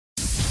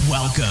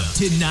Welcome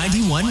to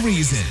 91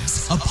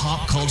 Reasons, a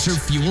pop culture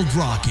fueled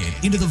rocket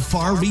into the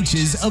far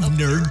reaches of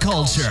nerd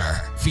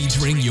culture.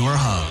 Featuring your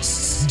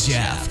hosts,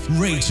 Jeff,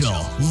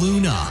 Rachel,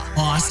 Luna,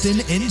 Austin,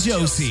 and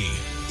Josie.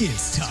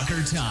 It's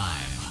Tucker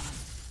time.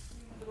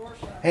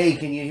 Hey,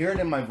 can you hear it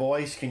in my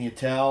voice? Can you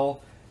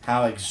tell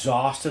how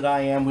exhausted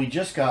I am? We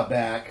just got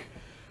back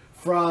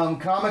from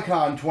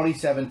Comic-Con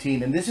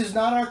 2017, and this is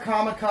not our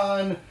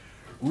Comic-Con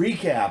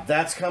recap.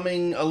 That's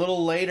coming a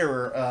little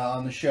later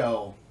on the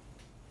show.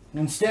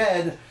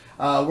 Instead,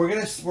 we're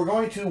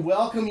going to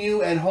welcome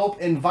you and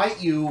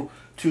invite you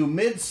to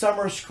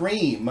Midsummer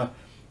Scream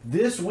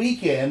this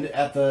weekend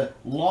at the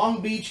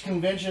Long Beach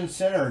Convention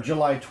Center,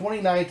 July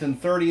 29th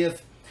and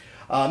 30th.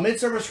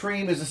 Midsummer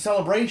Scream is a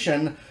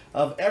celebration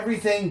of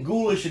everything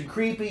ghoulish and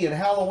creepy and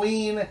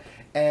Halloween,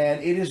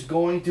 and it is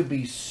going to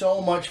be so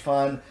much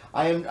fun.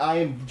 I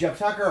am Jeff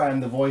Tucker. I am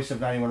the voice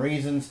of 91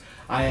 Reasons.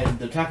 I am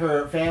the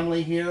Tucker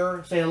family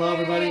here. Say hello,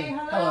 everybody.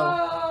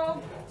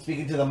 Hello.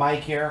 Speaking to the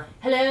mic here.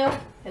 Hello.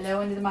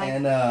 Hello into the mic.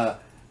 And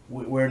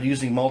we're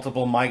using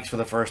multiple mics for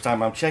the first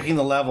time. I'm checking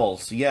the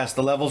levels. Yes,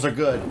 the levels are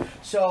good.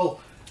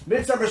 So,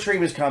 Midsummer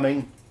Scream is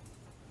coming.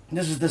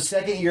 This is the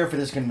second year for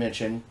this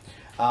convention.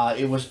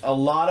 It was a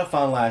lot of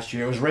fun last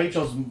year. It was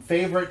Rachel's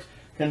favorite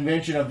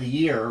convention of the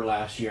year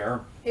last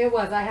year. It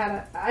was.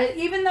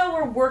 Even though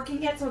we're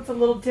working it, so it's a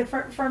little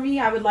different for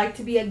me, I would like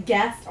to be a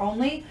guest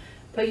only.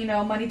 But, you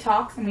know, money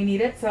talks and we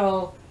need it,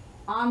 so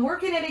I'm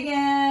working it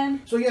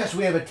again. So, yes,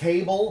 we have a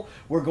table.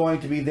 We're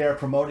going to be there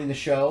promoting the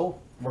show.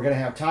 We're going to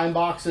have time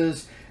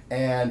boxes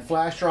and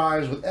flash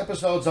drives with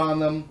episodes on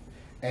them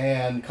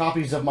and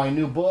copies of my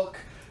new book,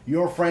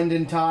 Your Friend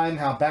in Time,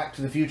 How Back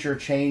to the Future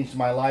Changed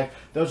My Life.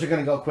 Those are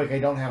going to go quick. I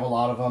don't have a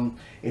lot of them.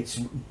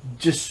 It's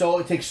just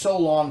it takes so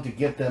long to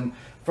get them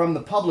from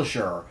the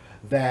publisher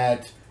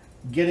that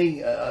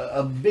getting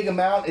a big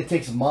amount, it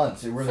takes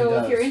months. It really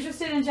does. So if you're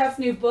interested in Jeff's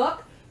new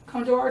book,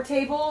 come to our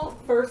table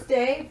first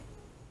thing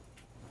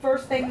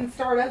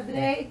start of the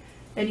day,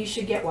 and you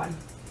should get one.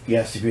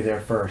 Yes, to be there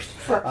first.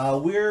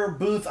 We're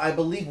booth, I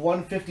believe,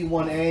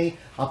 151A.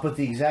 I'll put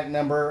the exact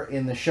number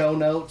in the show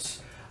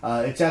notes.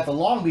 It's at the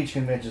Long Beach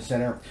Convention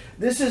Center.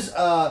 This is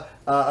a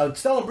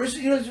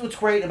celebration. You know what's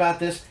great about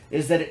this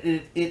is that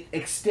it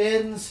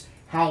extends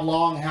how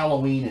long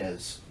Halloween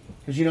is.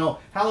 Because, you know,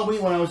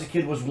 Halloween when I was a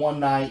kid was one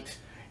night,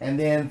 and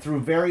then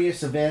through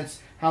various events,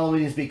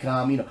 Halloween has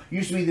become, you know,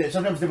 used to be that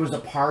sometimes there was a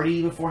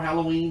party before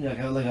Halloween, like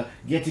a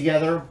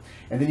get-together,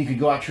 and then you could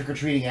go out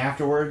trick-or-treating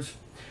afterwards.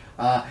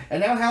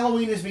 And now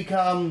Halloween has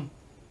become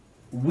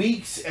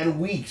weeks and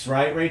weeks,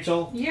 right,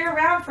 Rachel?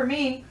 Year-round for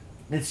me.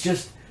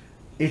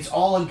 It's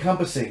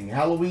all-encompassing.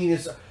 Halloween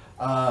is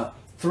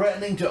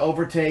threatening to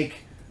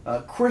overtake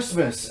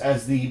Christmas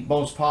as the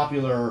most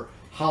popular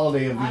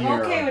holiday of the year.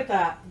 I'm okay with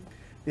that.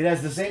 It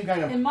has the same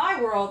kind of... In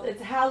my world, it's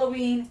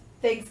Halloween,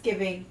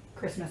 Thanksgiving,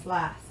 Christmas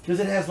last. Because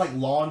it has, like,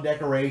 lawn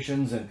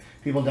decorations, and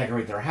people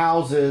decorate their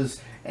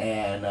houses,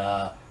 and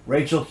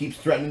Rachel keeps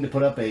threatening to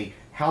put up a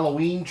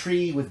Halloween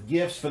tree with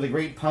gifts for the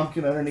great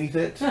pumpkin underneath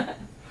it.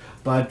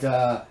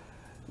 But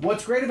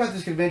what's great about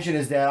this convention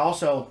is that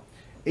also...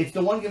 It's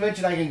the one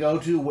convention I can go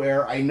to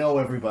where I know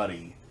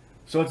everybody.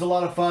 So it's a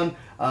lot of fun.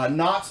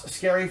 Knott's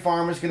Scary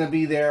Farm is going to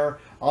be there.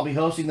 I'll be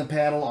hosting the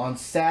panel on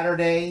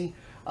Saturday,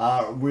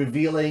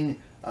 revealing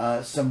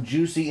some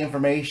juicy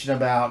information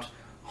about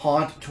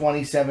Haunt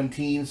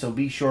 2017. So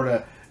be sure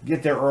to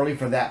get there early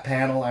for that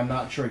panel. I'm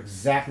not sure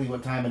exactly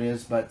what time it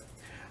is, but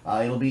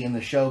it'll be in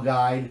the show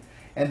guide.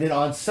 And then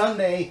on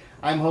Sunday,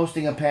 I'm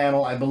hosting a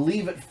panel, I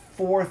believe at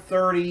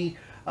 4:30,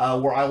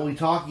 where I will be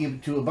talking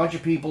to a bunch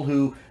of people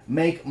who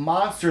make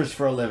monsters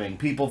for a living.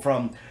 People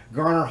from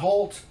Garner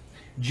Holt,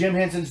 Jim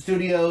Henson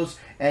Studios,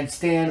 and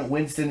Stan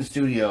Winston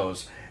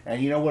Studios.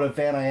 And you know what a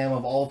fan I am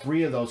of all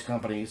three of those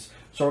companies.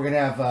 So we're going to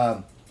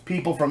have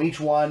people from each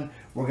one.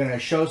 We're going to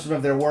show some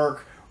of their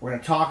work. We're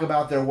going to talk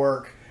about their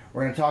work.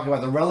 We're going to talk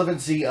about the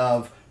relevancy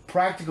of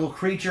practical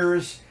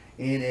creatures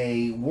in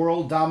a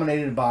world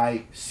dominated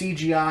by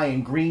CGI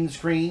and green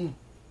screen.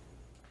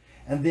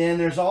 And then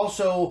there's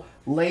also,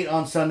 late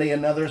on Sunday,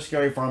 another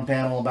Scary Farm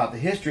panel about the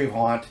history of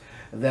Haunt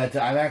that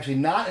I'm actually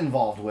not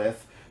involved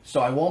with, so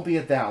I won't be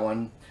at that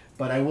one,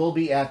 but I will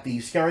be at the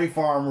Scary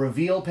Farm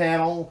reveal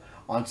panel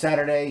on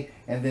Saturday,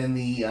 and then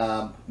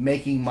the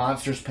Making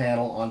Monsters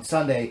panel on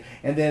Sunday.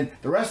 And then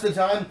the rest of the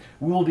time,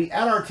 we will be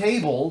at our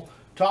table,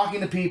 talking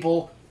to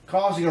people,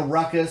 causing a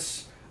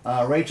ruckus.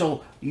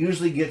 Rachel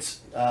usually gets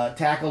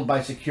tackled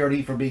by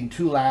security for being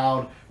too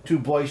loud, too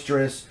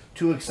boisterous,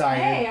 too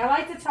excited. Hey, I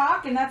like to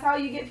talk, and that's how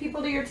you get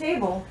people to your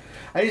table.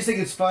 I just think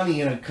it's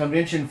funny in a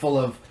convention full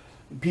of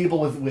people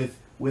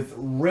with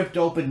ripped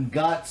open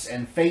guts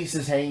and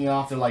faces hanging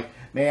off. They're like,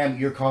 "Ma'am,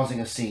 you're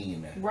causing a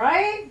scene."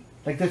 Right?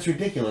 Like, that's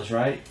ridiculous,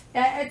 right?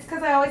 It's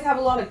because I always have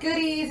a lot of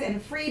goodies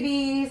and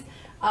freebies.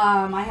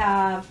 I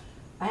have.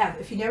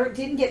 If you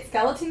didn't get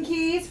skeleton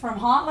keys from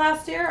Haunt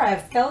last year, I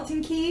have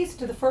skeleton keys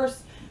to the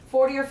first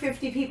 40 or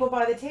 50 people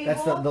by the table.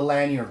 That's the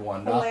lanyard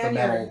one, not the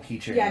metal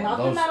keychain. Yeah, not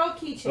those, the metal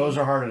keychain. Those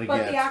are harder to get.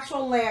 But the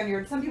actual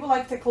lanyard. Some people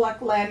like to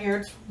collect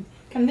lanyards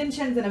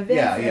conventions and events.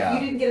 Yeah, and yeah.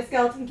 If you didn't get a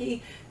skeleton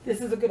key,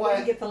 this is a good way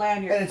to get the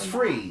lanyard. And it's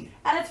free.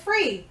 And it's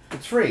free.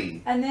 It's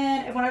free. And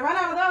then when I run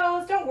out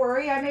of those, don't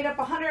worry. I made up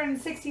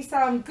 160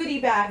 some goodie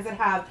bags that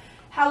have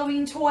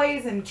Halloween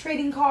toys and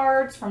trading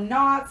cards from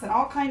Knott's and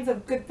all kinds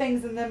of good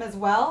things in them as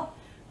well.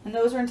 And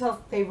those are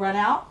until they run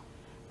out.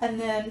 And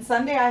then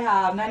Sunday I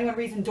have 91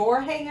 Reason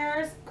door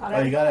hangers.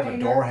 You gotta have a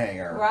door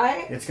hanger.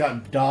 Right? It's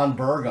got Don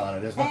Berg on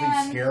it. There's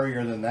nothing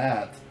scarier than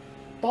that.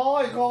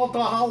 Boy, going to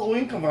a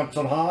Halloween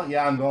convention, huh?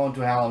 Yeah, I'm going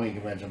to a Halloween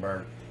convention,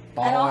 Bird.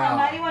 And I'll have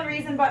 91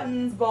 Reason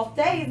buttons both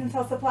days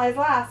until supplies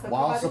last. So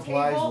while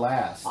supplies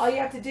last. All you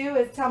have to do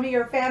is tell me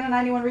you're a fan of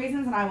 91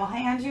 Reasons and I will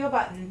hand you a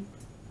button.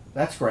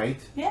 That's great.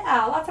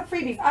 Yeah, lots of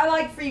freebies. I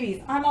like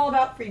freebies. I'm all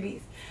about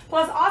freebies.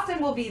 Plus, Austin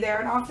will be there,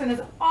 and Austin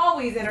is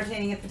always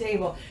entertaining at the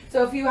table.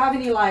 So if you have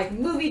any, like,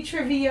 movie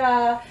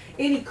trivia,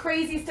 any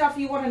crazy stuff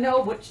you want to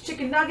know, which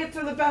chicken nuggets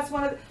are the best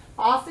one,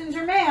 Austin's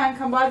your man.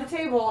 Come by the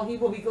table. He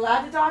will be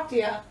glad to talk to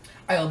you.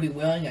 I will be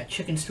wearing a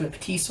chicken strip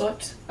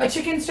t-shirt. A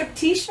chicken strip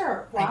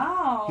t-shirt.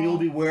 Wow. He will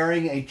be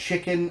wearing a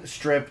chicken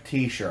strip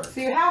t-shirt. So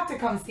you have to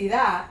come see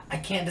that. I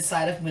can't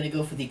decide if I'm going to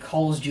go for the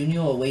Carl's Jr.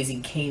 or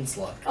Raising Cane's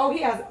look. Oh,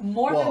 he has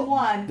more than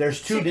one.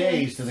 There's 2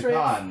 days to the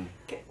con.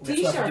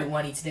 Let's have to do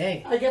one each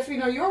day. I guess we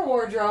know your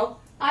wardrobe.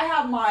 I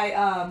have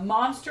my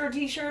monster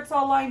t-shirts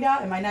all lined out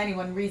and my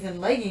 91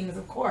 Reason leggings,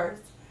 of course.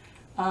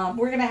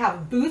 We're going to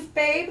have Booth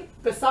Babe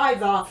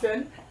besides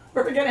Austin.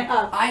 We're going to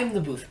have... I am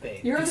the booth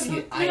babe. You're the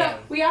booth, I am.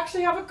 We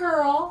actually have a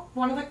girl,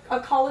 a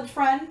college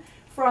friend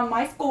from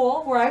my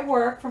school where I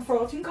work, from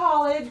Fullerton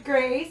College,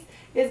 Grace,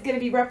 is going to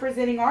be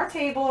representing our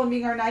table and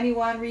being our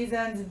 91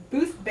 Reasons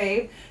booth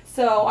babe.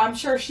 So I'm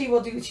sure she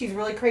will do, she's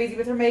really crazy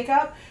with her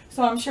makeup,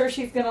 so I'm sure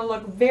she's going to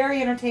look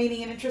very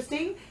entertaining and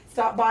interesting.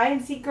 Stop by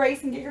and see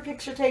Grace and get your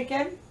picture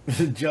taken.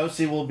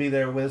 Josie will be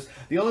there with us.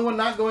 The only one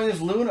not going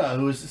is Luna,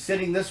 who's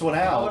sitting this one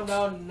out.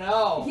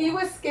 No. He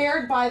was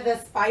scared by the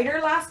spider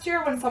last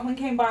year when someone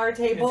came by our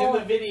table. It's in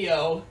the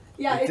video.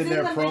 Yeah, it's in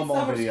their the promo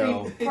Midsummer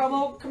video. Scream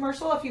promo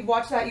commercial. If you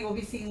watch that, you will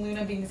be seeing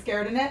Luna being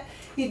scared in it.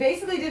 He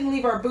basically didn't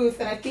leave our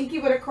booth, and I think he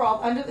would have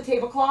crawled under the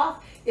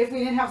tablecloth if we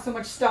didn't have so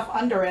much stuff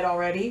under it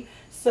already.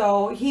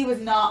 So he was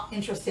not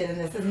interested in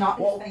this. It's not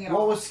his thing at all.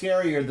 What was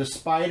scarier, the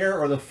spider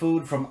or the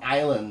food from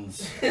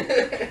Islands?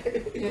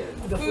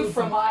 The food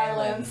from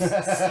Islands.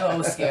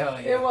 So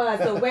scary. It was.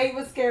 The weight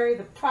was scary.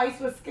 The price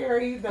was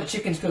scary. The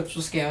chicken strips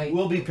were scary.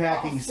 We'll be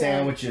packing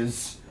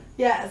sandwiches.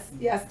 Yes,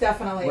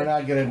 definitely. We're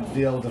not going to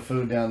deal with the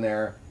food down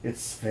there.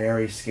 It's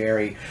very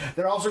scary.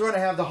 They're also going to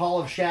have the Hall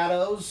of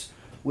Shadows,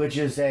 which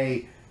is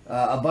a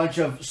bunch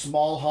of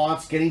small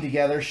haunts getting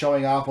together,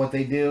 showing off what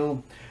they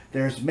do.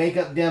 There's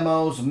makeup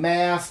demos,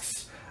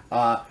 masks,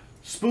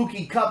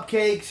 spooky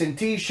cupcakes and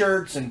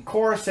t-shirts and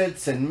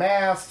corsets and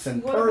masks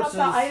and purses. What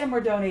about the item we're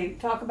donating?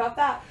 Talk about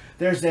that.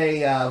 There's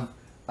a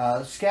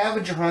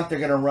scavenger hunt they're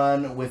going to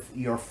run with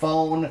your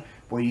phone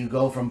where you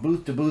go from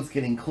booth to booth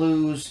getting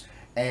clues.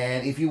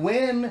 And if you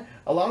win,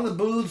 a lot of the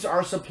booths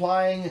are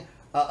supplying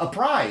a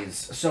prize.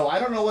 So I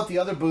don't know what the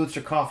other booths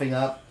are coughing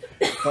up,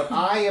 but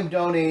I am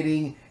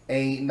donating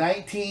a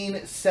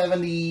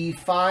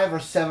 1975 or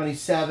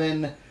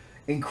 77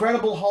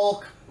 Incredible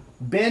Hulk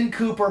Ben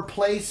Cooper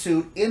play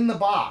suit in the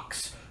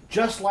box,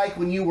 just like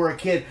when you were a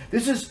kid.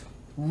 This is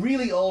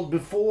really old,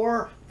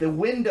 before the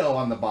window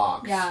on the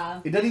box.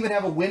 Yeah. It doesn't even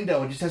have a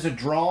window. It just has a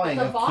drawing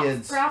of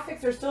kids. The box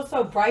graphics are still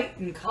so bright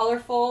and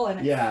colorful.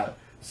 And yeah.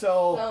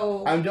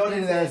 So I'm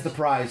donating that as the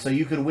prize. So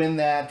you could win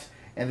that.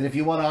 And then if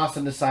you want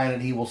Austin to sign it,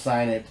 he will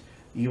sign it.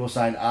 You will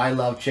sign I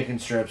love chicken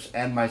strips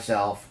and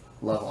myself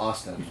love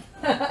Austin.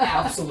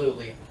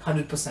 Absolutely.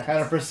 100%.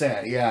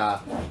 100%, yeah.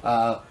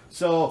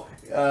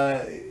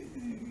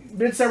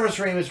 Midsummer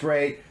Scream is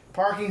great.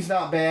 Parking's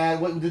not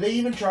bad. Did they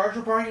even charge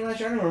for parking last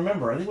year? I don't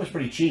remember. I think it was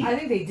pretty cheap. I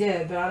think they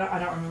did, but I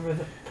don't remember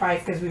the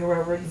price because we were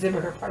over in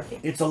Zimmerger parking.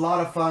 It's a lot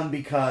of fun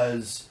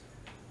because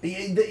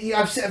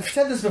I've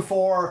said this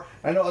before.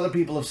 I know other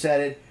people have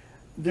said it.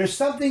 There's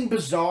something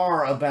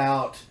bizarre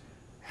about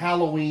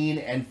Halloween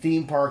and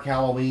theme park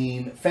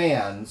Halloween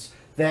fans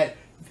that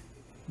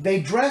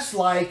they dress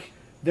like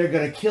they're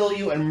going to kill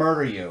you and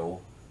murder you,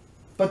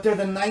 but they're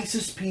the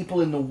nicest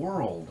people in the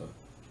world.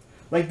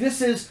 Like,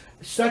 this is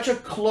such a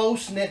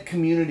close-knit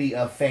community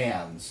of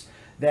fans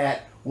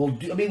that will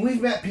do... I mean,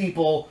 we've met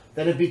people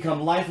that have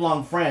become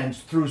lifelong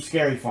friends through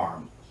Scary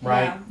Farm,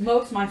 right? Yeah,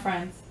 most of my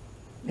friends.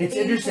 It's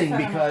interesting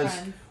because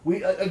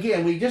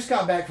we just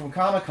got back from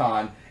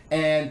Comic-Con,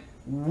 and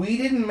we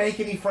didn't make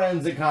any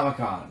friends at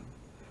Comic-Con.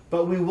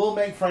 But we will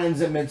make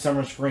friends at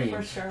Midsummer Scream.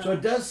 For sure. So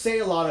it does say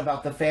a lot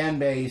about the fan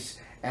base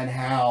and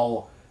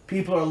how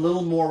people are a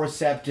little more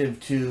receptive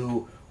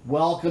to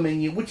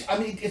welcoming you, which, I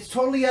mean, it's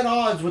totally at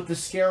odds with the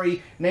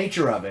scary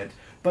nature of it.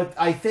 But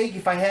I think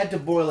if I had to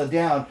boil it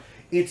down,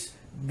 it's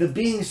the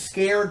being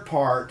scared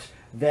part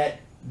that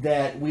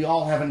we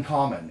all have in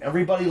common.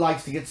 Everybody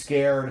likes to get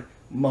scared,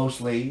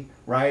 mostly,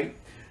 right?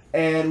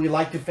 And we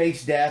like to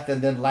face death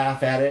and then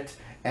laugh at it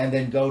and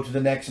then go to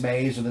the next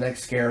maze or the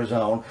next scare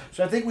zone.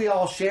 So I think we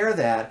all share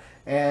that.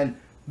 And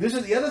This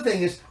is the other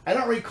thing is I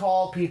don't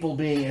recall people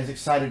being as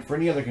excited for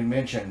any other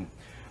convention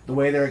the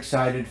way they're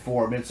excited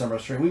for Midsummer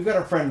Scream. We've got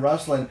our friend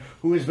Ruslan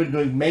who has been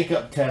doing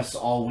makeup tests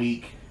all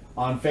week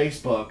on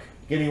Facebook,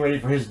 getting ready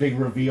for his big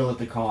reveal at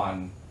the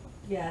con.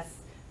 Yes.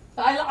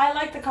 I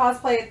like the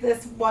cosplay at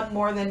this one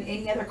more than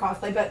any other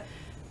cosplay, but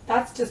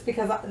that's just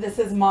because this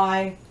is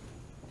my,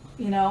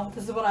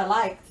 this is what I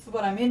like. This is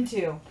what I'm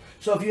into.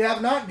 So if you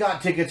have not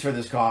got tickets for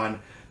this con,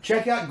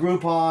 check out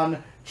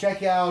Groupon.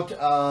 Check out,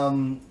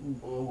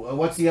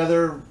 what's the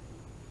other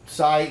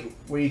site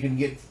where you can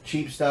get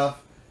cheap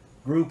stuff?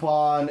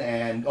 Groupon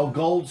and,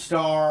 Gold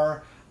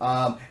Star.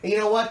 And you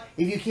know what?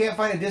 If you can't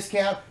find a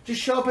discount, just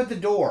show up at the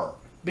door.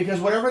 Because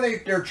whatever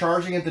they're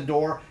charging at the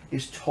door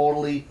is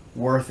totally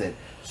worth it.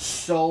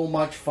 So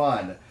much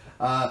fun.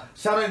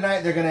 Saturday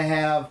night they're going to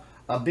have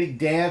a big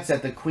dance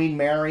at the Queen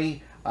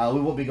Mary. We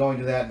won't be going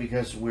to that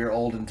because we're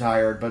old and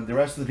tired, but the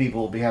rest of the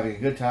people will be having a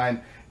good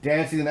time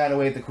dancing the night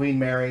away at the Queen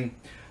Mary.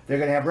 They're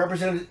going to have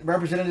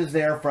representatives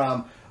there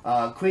from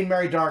Queen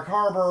Mary Dark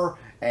Harbor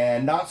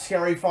and Not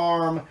Scary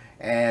Farm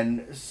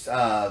and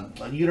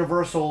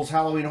Universal's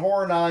Halloween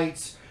Horror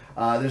Nights.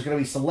 There's going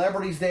to be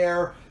celebrities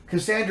there.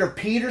 Cassandra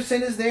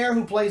Peterson is there,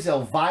 who plays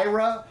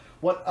Elvira.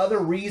 What other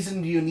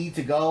reason do you need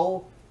to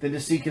go than to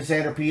see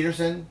Cassandra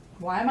Peterson?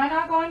 Why am I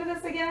not going to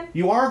this again?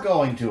 You are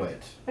going to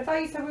it. I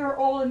thought you said we were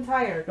old and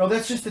tired. No,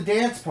 that's just the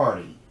dance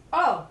party.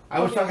 Oh. I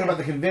was talking about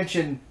the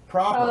convention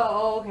proper.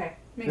 Oh, okay.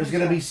 There's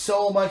going to be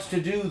so much to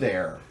do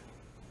there.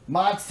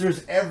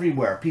 Monsters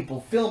everywhere.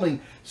 People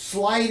filming,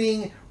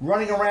 sliding,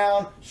 running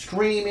around,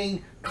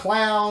 screaming,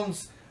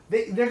 clowns.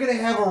 They're going to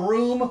have a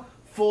room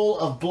full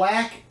of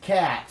black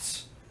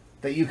cats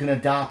that you can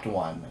adopt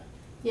one.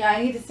 Yeah,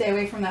 I need to stay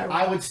away from that room.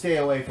 I would stay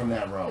away from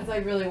that room. Because I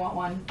really want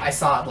one. I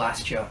saw it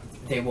last year.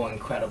 They were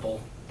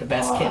incredible. The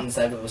best kittens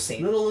I've ever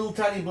seen. Little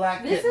tiny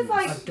black kittens. This is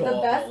like Adorable.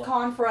 the best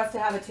con for us to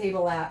have a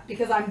table at,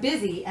 because I'm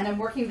busy and I'm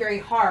working very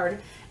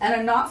hard and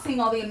I'm not seeing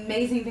all the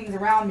amazing things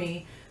around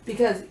me,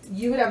 because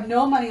you would have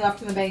no money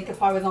left in the bank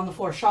if I was on the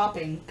floor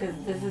shopping, because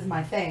this is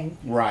my thing.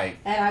 Right.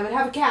 And I would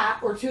have a cat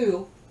or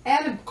two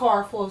and a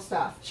car full of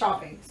stuff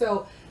shopping.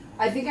 So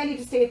I think I need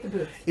to stay at the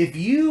booth. If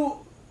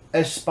you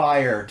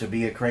aspire to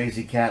be a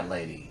crazy cat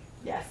lady,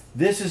 Yes.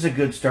 this is a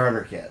good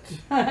starter kit.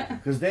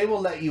 Because they will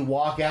let you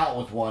walk out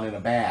with one in a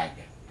bag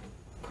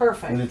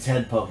Perfect. with its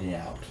head poking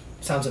out.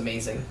 Sounds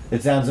amazing.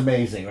 It sounds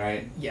amazing,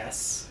 right?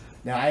 Yes.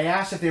 Now, I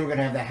asked if they were going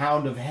to have the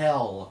Hound of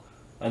Hell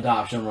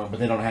adoption room, but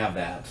they don't have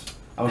that.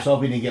 I was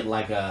hoping to get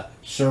like a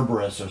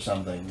Cerberus or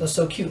something. They're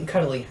so cute and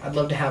cuddly. I'd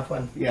love to have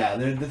one. Yeah,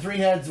 the three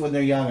heads when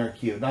they're young are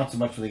cute. Not so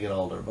much when they get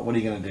older, but what are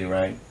you going to do,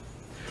 right?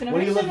 Can I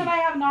What are you mention looking- that I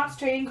have Knott's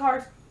trading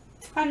cards?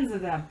 Tons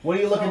of them. What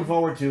are you looking So-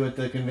 forward to at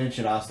the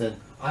convention, Austin?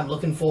 I'm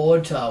looking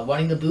forward to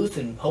running the booth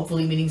and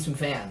hopefully meeting some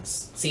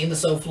fans. Seeing the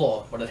show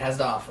floor, what it has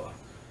to offer.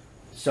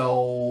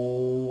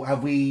 So,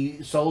 have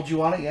we sold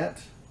you on it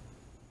yet?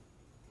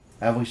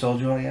 Have we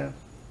sold you on it yet?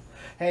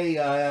 Hey,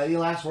 any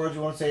last words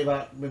you want to say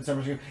about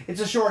Midsummer Scream?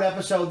 It's a short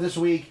episode this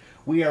week.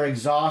 We are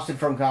exhausted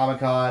from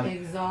Comic-Con.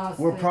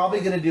 Exhausted. We're probably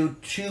going to do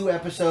 2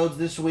 episodes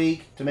this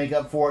week to make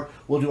up for it.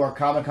 We'll do our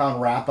Comic-Con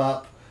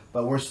wrap-up,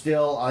 but we're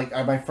still, like,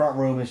 my front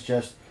room is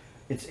just,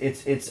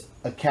 it's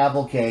a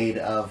cavalcade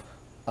of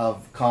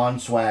con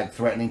swag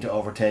threatening to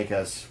overtake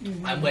us.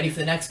 I'm ready for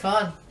the next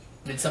con.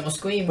 Midsummer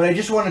Scream. But I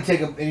just want to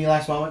take any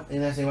last moment, any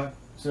last moment?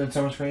 So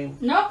Midsummer Scream?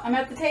 Nope, I'm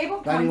at the table.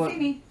 Come see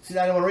me. See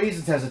 91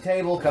 Reasons has a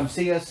table. Come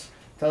see us.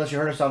 Tell us you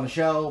heard us on the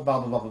show. Blah,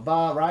 blah, blah, blah,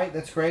 blah. Right?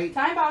 That's great.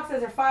 Time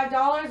boxes are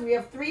 $5. We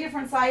have 3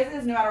 different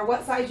sizes. No matter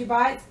what size you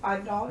buy, it's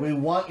 $5. We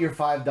want your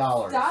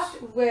 $5.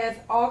 Stuffed with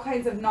all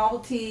kinds of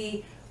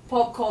novelty,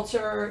 pulp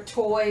culture,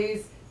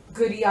 toys,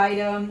 goodie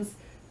items.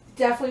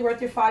 Definitely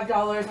worth your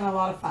 $5 and a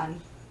lot of fun.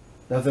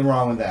 Nothing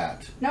wrong with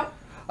that. Nope.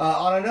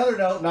 On another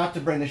note, not to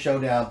bring the show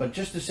down, but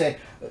just to say,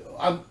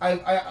 on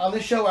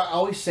this show, I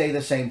always say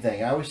the same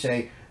thing. I always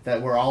say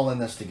that we're all in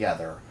this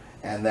together,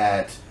 and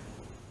that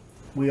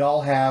we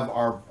all have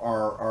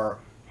our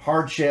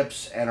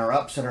hardships and our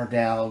ups and our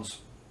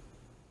downs.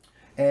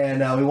 And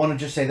we want to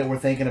just say that we're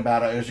thinking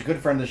about it. There's a good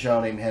friend of the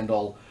show named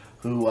Hendel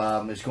who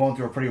is going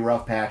through a pretty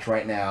rough patch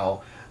right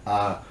now.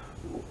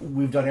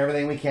 We've done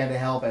everything we can to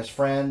help as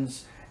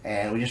friends,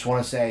 and we just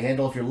want to say,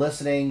 Hendel, if you're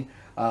listening,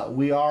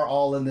 we are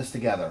all in this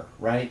together,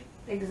 right?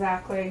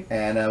 Exactly.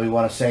 And we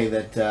want to say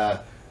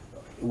that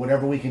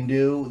whatever we can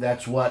do,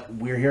 that's what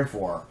we're here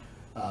for.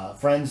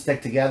 Friends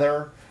stick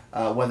together,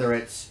 whether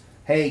it's,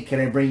 hey, can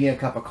I bring you a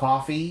cup of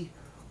coffee,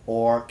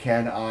 or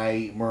can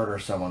I murder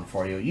someone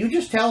for you? You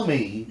just tell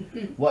me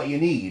what you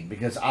need,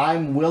 because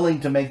I'm willing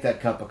to make that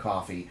cup of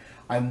coffee.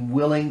 I'm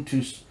willing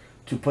to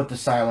put the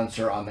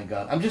silencer on the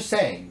gun. I'm just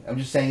saying.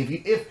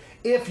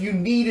 If you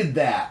needed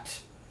that.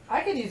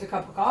 I could use a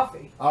cup of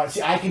coffee. All right,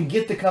 see, I can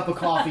get the cup of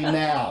coffee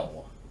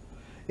now.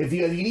 If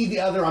you need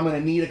the other, I'm going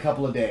to need a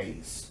couple of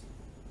days.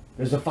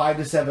 There's a 5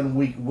 to 7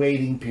 week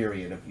waiting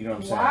period, if you know what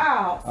I'm saying.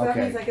 Wow. So Okay. that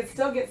means I could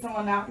still get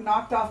someone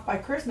knocked off by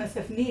Christmas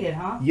if needed,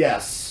 huh?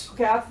 Yes,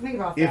 Okay, I'll have to think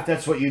about that. if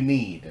that's what you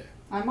need.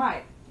 I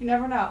might. You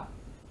never know.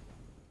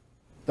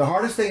 The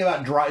hardest thing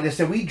about driving, they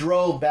said we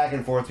drove back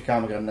and forth to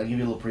Comic-Con. I'll give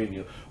you a little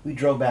preview. We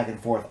drove back and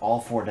forth all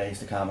 4 days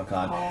to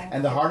Comic-Con.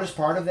 And the hardest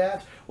part of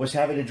that was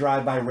having to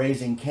drive by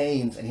Raising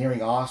Cane's and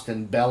hearing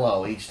Austin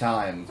bellow each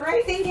time.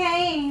 Raising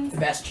Cane's. The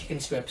best chicken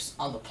strips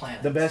on the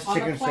planet. The best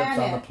chicken strips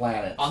on the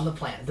planet. On the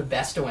planet. The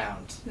best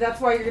around. That's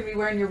why you're going to be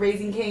wearing your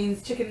Raising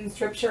Cane's chicken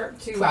strip shirt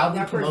to proudly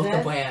represent. promote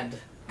the brand.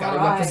 Gotta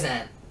All right.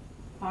 represent.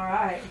 All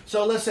right.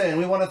 So listen,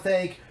 we want to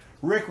thank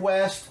Rick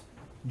West,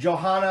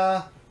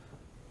 Johanna,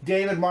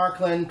 David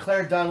Markland,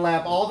 Claire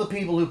Dunlap, all the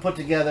people who put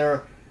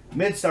together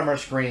Midsummer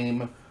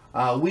Scream.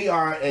 We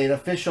are an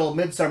official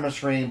Midsummer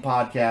Scream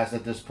podcast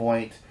at this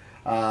point.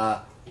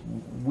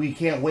 We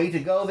can't wait to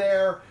go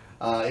there.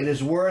 It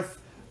is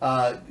worth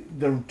the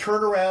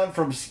turnaround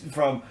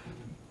from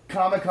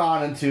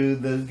Comic-Con into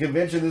the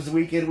convention this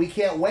weekend. We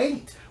can't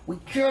wait. We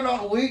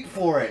cannot wait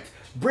for it.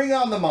 Bring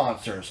on the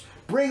monsters.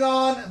 Bring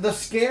on the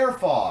scare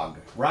fog,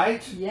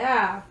 right?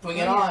 Yeah. Bring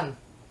it on.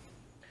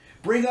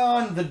 Bring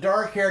on the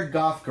dark-haired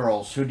goth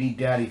girls who need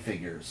daddy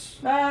figures.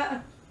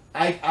 I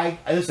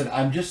listen.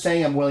 I'm just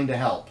saying I'm willing to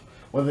help.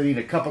 Whether they need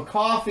a cup of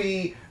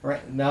coffee or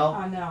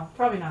no. No,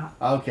 probably not.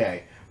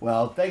 Okay.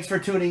 Well, thanks for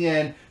tuning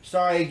in.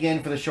 Sorry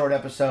again for the short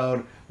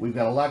episode. We've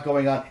got a lot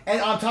going on,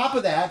 and on top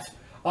of that,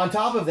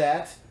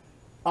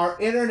 our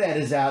internet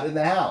is out in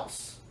the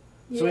house.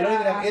 So we don't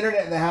even have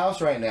internet in the house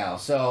right now.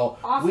 So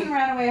Austin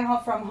ran away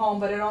from home,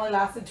 but it only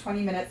lasted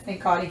 20 minutes.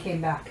 Thank God he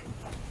came back.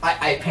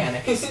 I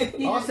panicked.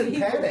 Austin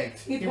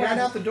panicked. He ran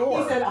out the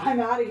door. He said, "I'm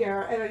out of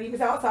here," and he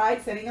was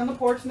outside, sitting on the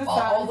porch in the sun.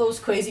 All those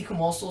crazy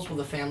commercials where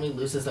the family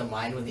loses their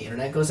mind when the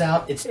internet goes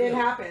out. It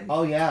happened.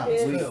 Oh yeah,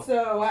 it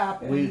so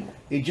happened.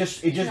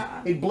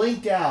 It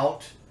blinked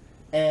out,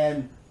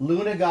 and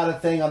Luna got a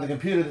thing on the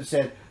computer that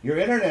said, "Your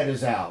internet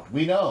is out.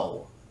 We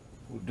know.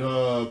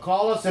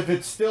 Call us if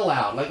it's still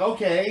out." Like,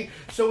 okay.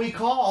 So we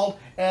called,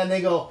 and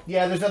they go,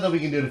 "Yeah, there's nothing we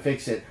can do to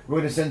fix it. We're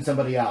going to send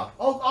somebody out."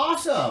 Oh,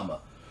 awesome.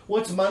 Well,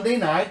 it's Monday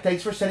night.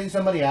 Thanks for sending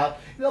somebody out.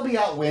 They'll be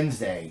out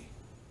Wednesday.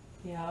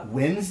 Yeah.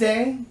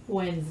 Wednesday?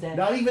 Wednesday.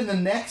 Not even the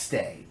next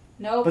day.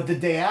 Nope. But the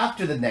day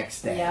after the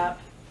next day. Yep.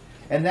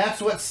 And that's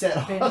what set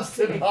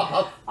Austin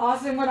off.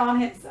 Austin went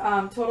on his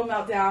total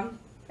meltdown.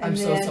 I'm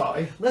so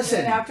sorry.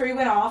 Listen. And after he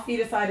went off, he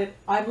decided,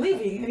 I'm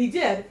leaving. And he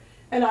did.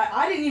 And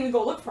I didn't even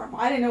go look for him.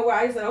 I didn't know where.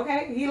 I just said,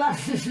 okay, he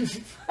left.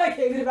 I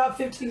gave it about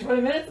 15,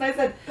 20 minutes, and I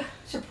said,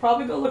 should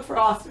probably go look for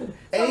Austin.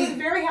 So I was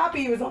very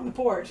happy he was on the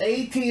porch.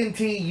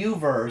 AT&T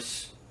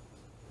U-verse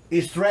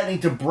is threatening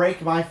to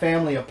break my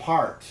family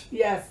apart.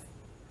 Yes.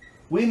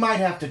 We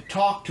might have to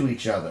talk to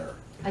each other.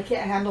 I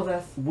can't handle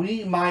this.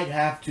 We might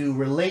have to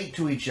relate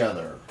to each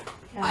other.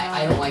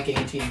 I don't like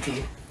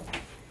AT&T.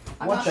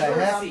 What the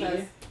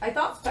heck? I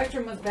thought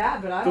Spectrum was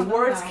bad, but I don't know. The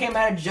words now. came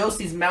out of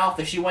Josie's mouth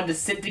that she wanted to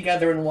sit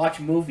together and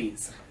watch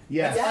movies.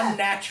 Yes. It's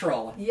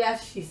unnatural.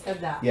 Yes, she said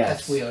that. Yes.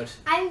 That's weird.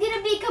 I'm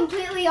gonna be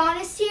completely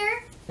honest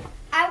here.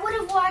 I would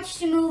have watched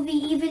a movie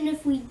even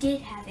if we did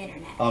have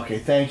internet. Okay,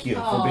 thank you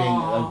for being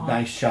a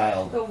nice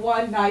child. The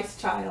one nice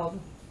child.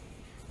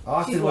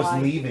 Austin She's was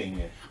lying.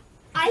 leaving.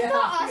 I Yeah,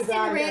 thought she was Austin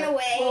out ran here.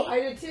 away. Well, I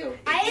did too.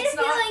 I had a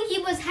feeling he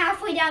was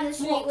halfway down the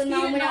street when he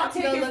Mom did went not out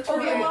to take go his look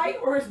for him. overnight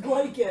or his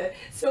blanket,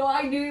 so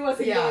I knew he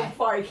wasn't going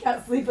far. He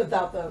can't sleep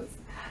without those.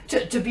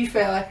 To be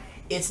fair,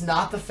 it's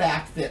not the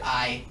fact that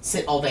I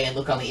sit all day and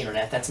look on the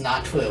internet. That's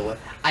not true.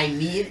 I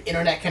need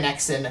internet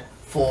connection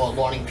for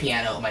learning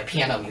piano, my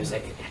piano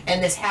music.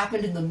 And this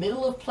happened in the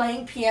middle of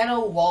playing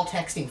piano while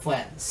texting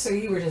friends. So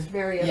you were just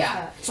very upset.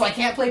 Yeah. So I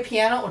can't play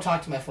piano or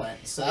talk to my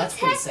friends. So that's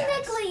pretty sad.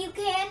 Technically, you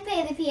can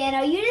play the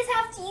piano. You just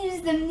have to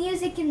use the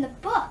music in the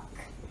book.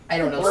 I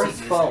don't know. Or sheet his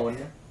music. phone.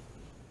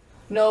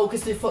 No,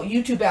 because the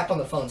YouTube app on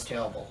the phone's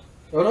terrible.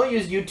 Well, don't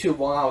use YouTube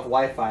while out with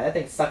Wi-Fi. That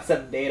thing sucks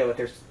up data with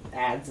their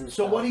ads and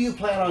So stuff. what do you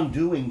plan on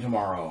doing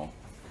tomorrow?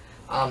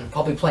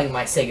 Probably playing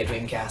my Sega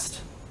Dreamcast.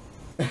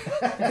 He's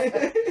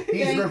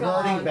Thank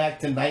reverting God. back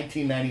to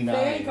 1999.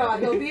 Thank God,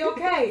 he'll be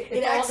okay.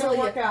 It's all actually-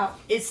 gonna work out.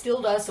 It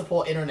still does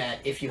support internet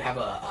if you have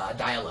a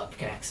dial-up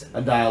connection.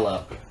 A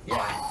dial-up, Yeah.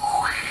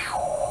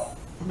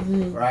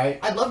 right?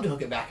 I'd love to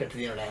hook it back up to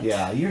the internet.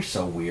 Yeah, you're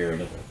so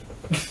weird.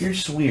 You're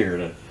just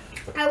weird.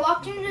 I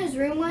walked into his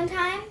room one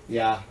time,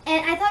 Yeah.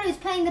 and I thought he was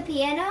playing the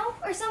piano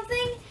or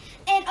something,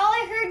 and all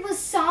I heard was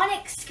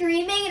Sonic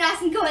screaming and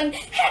Austin going,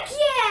 heck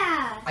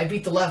yeah! I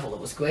beat the level. It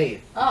was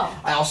great. Oh.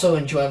 I also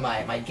enjoy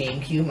my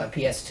GameCube, my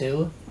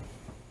PS2.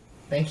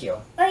 Thank you.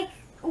 Like,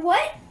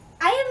 what?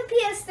 I have a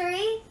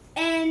PS3,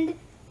 and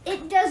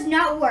it does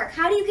not work.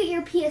 How do you get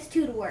your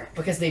PS2 to work?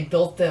 Because they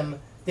built them.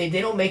 They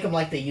don't make them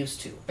like they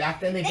used to. Back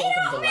then they They built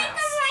them don't to make them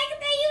last. like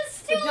they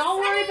used to. But don't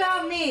worry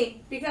about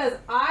me, because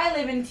I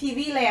live in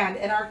TV land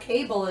and our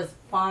cable is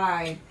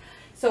fine.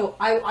 So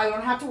I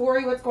don't have to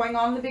worry what's going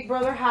on in the Big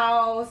Brother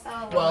house.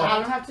 Oh, Well, I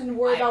don't have to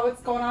worry about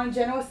what's going on in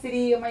Genoa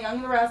City and my Young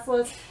and the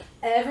Restless.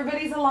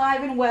 Everybody's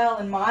alive and well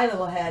in my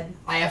little head.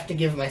 I have to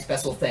give my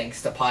special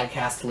thanks to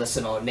podcast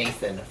listener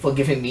Nathan for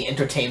giving me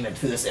entertainment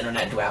through this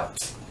internet drought.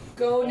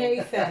 Go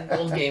Nathan.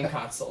 Old game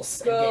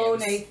consoles. and Go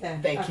games.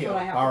 Nathan. Thank That's you. what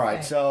I have All to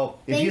right. say. So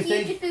if Thank you you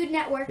think to Food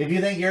Network. if you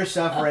think you're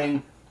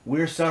suffering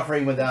we're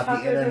suffering without the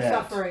Tuckers are internet.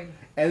 suffering.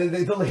 And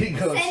then the lady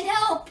goes, Send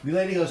help. the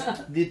lady goes,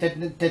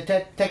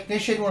 the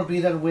technician will be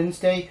there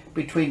Wednesday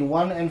between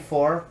 1 and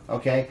 4,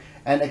 okay?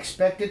 And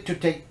expect it to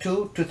take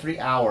 2 to 3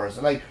 hours.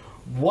 I'm like,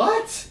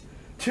 what?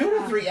 2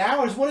 to 3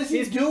 hours? What is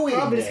he doing?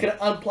 Probably just gonna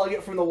unplug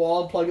it from the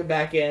wall and plug it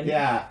back in.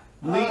 Yeah.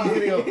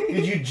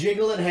 Did you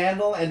jiggle and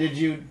handle, and did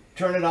you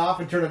turn it off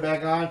and turn it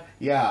back on?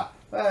 Yeah.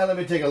 Well, let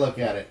me take a look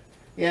at it.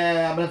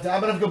 Yeah, I'm gonna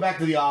have to go back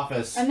to the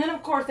office. And then,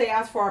 of course, they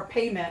asked for our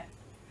payment,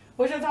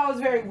 which I thought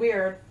was very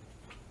weird.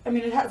 I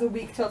mean, it has a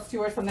week till it's due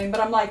or something, but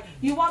I'm like,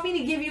 you want me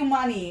to give you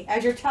money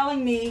as you're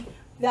telling me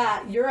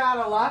that you're out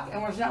of luck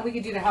and there's nothing we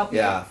can do to help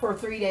you for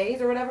 3 days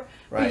or whatever?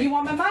 Right. But you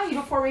want my money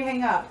before we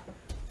hang up.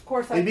 Of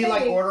course, I It'd be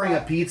like paid, ordering a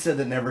but- pizza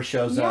that never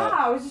shows Yeah,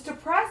 up. it was just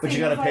depressing. But you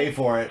gotta It was pay like,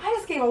 for it. I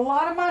just gave a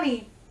lot of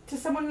money to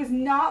someone who's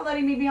not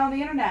letting me be on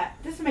the internet.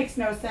 This makes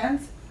no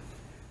sense.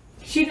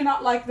 She did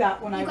not like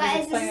that when I You was guys,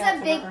 this explaining is that a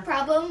to big her.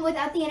 problem.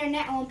 Without the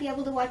internet, I won't be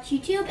able to watch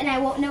YouTube, and I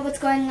won't know what's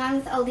going on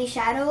with Oldie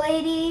Shadow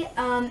Lady.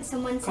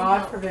 Someone send God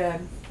help. forbid.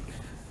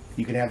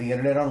 You can have the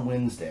internet on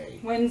Wednesday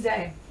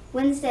Wednesday.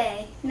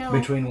 Wednesday. No.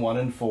 between 1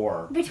 and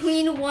 4.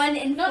 Between 1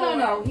 and 4.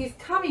 No. He's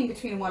coming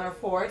between 1 or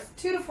 4. It's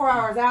 2 to 4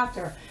 hours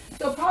after.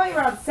 So probably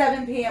around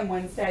 7 p.m.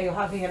 Wednesday you'll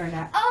have the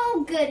internet.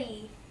 Oh,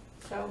 goody.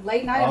 So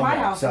late night at my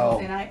Okay, house so-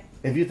 Wednesday night.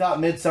 If you thought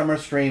Midsummer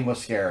Scream was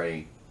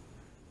scary,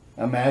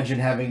 imagine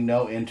having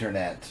no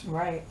internet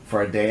Right.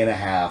 for a day and a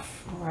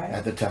half Right.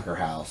 at the Tucker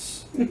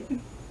house,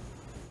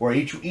 where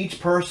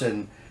each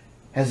person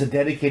has a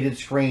dedicated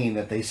screen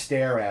that they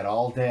stare at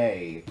all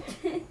day.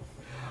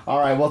 All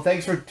right, well,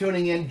 thanks for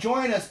tuning in.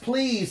 Join us,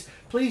 please.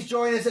 Please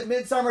join us at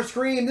Midsummer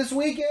Scream this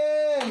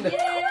weekend.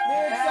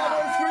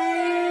 Midsummer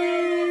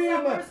Scream!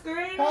 Midsummer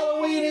Scream!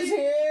 Halloween is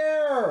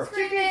here.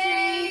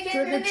 Screaming Trick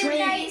or in the treat.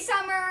 midnight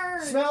summer.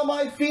 Smell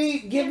my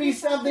feet. Give me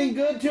something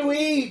good to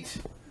eat.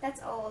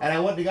 That's old. And I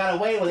wouldn't have got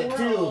away with it,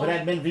 too, if it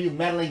hadn't been for you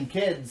meddling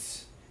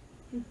kids.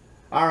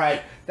 All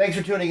right. Thanks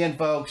for tuning in,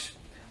 folks.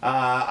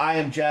 I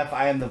am Jeff.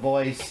 I am the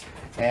voice.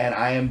 And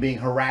I am being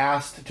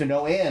harassed to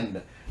no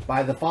end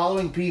by the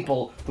following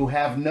people who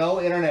have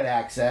no internet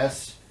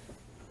access.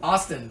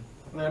 Austin.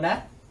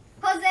 Luna?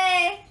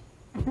 Jose.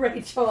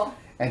 Rachel.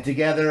 And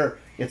together,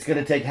 it's going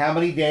to take how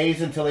many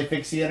days until they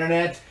fix the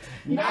internet?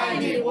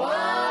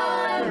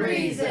 91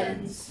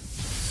 reasons.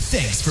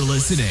 Thanks for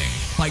listening.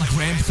 By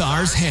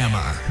Grandthar's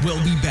Hammer.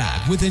 We'll be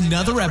back with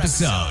another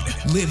episode.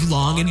 Live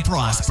long and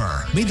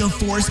prosper. May the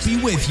force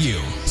be with you.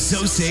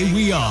 So say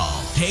we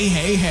all. Hey,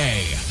 hey,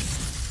 hey.